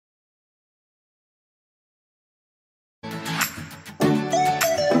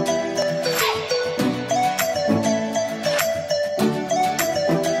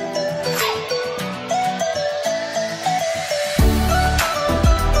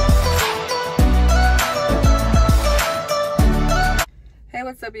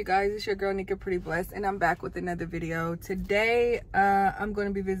What's up, you guys? It's your girl Nika Pretty Blessed, and I'm back with another video. Today I'm going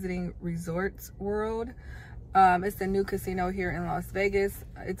to be visiting Resorts World. It's a new casino here in Las Vegas.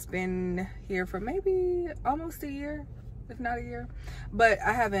 It's been here for maybe almost a year, if not a year, but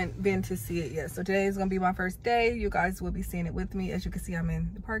I haven't been to see it yet. So today is gonna be my first day. You guys will be seeing it with me. As you can see, I'm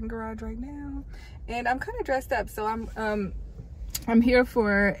in the parking garage right now, and I'm kind of dressed up. So I'm here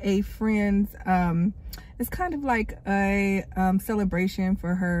for a friend's it's kind of like a celebration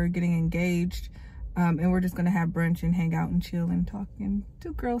for her getting engaged, and we're just gonna have brunch and hang out and chill and talk and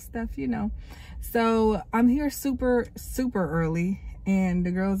do girl stuff, you know. So I'm here super early, and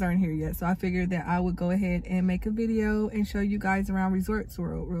the girls aren't here yet, so I figured that I would go ahead and make a video and show you guys around Resorts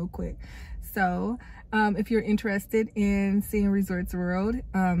World real quick. So if you're interested in seeing Resorts World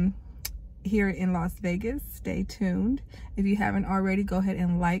here in Las Vegas, stay tuned. If you haven't already, go ahead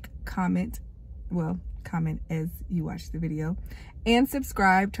and like, comment as you watch the video, and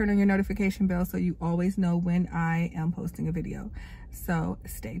subscribe. Turn on your notification bell so you always know when I am posting a video. So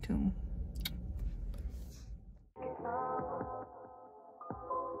stay tuned.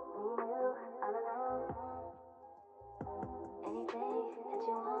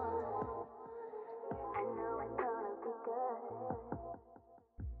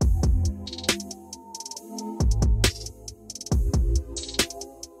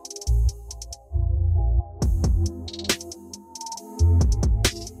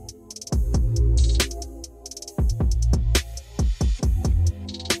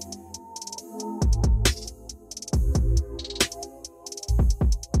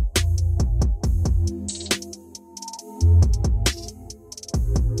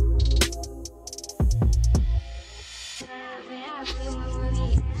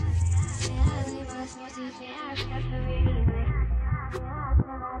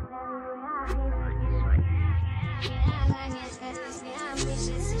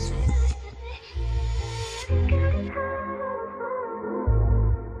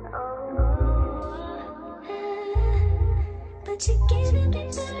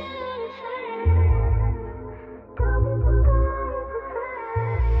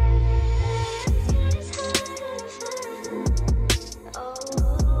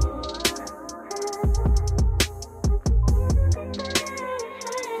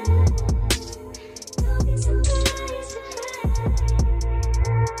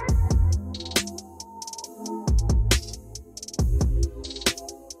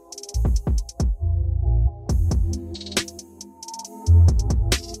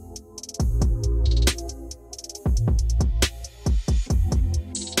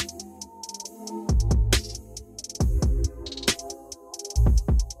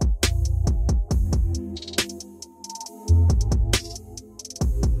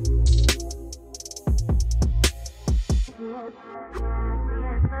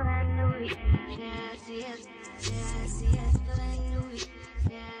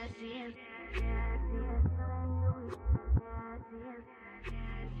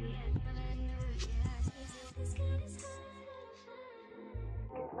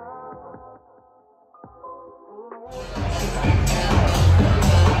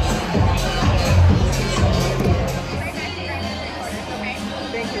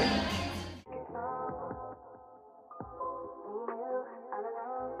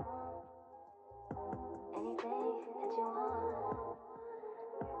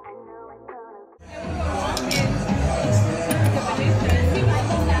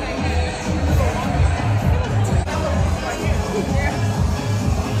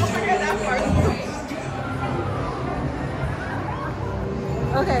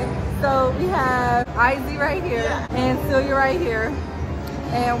 Okay, so we have Izzy right here and Celia right here,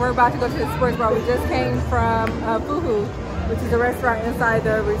 and we're about to go to the sports bar. We just came from FUHU, which is a restaurant inside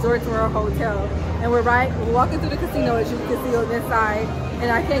the Resorts World Hotel, and we're walking through the casino, as you can see on this side. And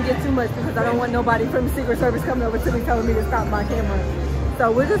I can't get too much because I don't want nobody from the Secret Service coming over to me telling me to stop my camera.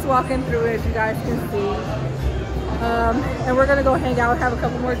 So we're just walking through, as you guys can see, and we're gonna go hang out, have a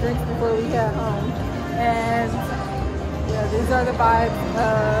couple more drinks before we head home. And yeah, these are the vibes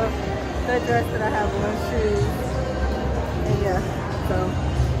of the dress that I have on, shoes, and yeah, so.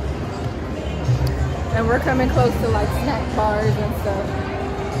 And we're coming close to like snack bars and stuff.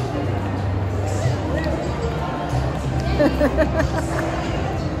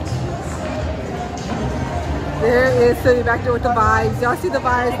 There is Celia back there with the vibes. Y'all see the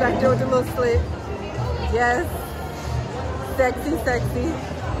vibes back there with the little slit? Yes, sexy.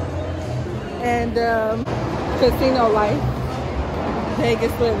 And casino life,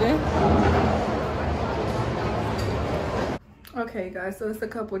 Vegas living. Okay guys, so it's a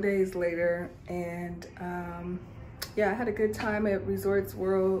couple days later, and yeah, I had a good time at Resorts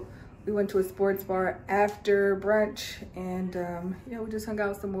World. We went to a sports bar after brunch, and yeah, we just hung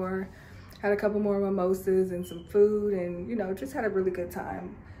out some more, had a couple more mimosas and some food, and you know, just had a really good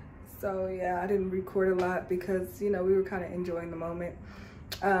time. So yeah, I didn't record a lot because, you know, we were kind of enjoying the moment.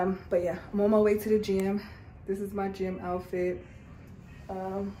 But yeah, I'm on my way to the gym. This is my gym outfit.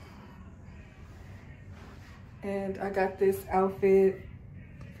 And I got this outfit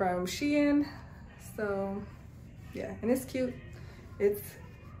from Shein. So yeah, and it's cute. It's,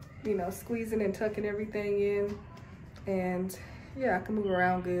 you know, squeezing and tucking everything in. And yeah, I can move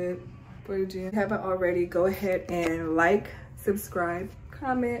around good for the gym. If you haven't already, go ahead and like, subscribe,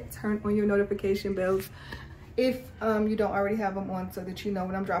 comment, turn on your notification bells if you don't already have them on, so that you know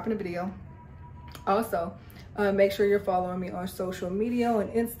when I'm dropping a video. Also, make sure you're following me on social media. On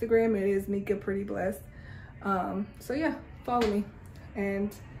Instagram, it is Mika Pretty Blessed. So yeah, follow me,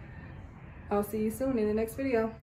 and I'll see you soon in the next video.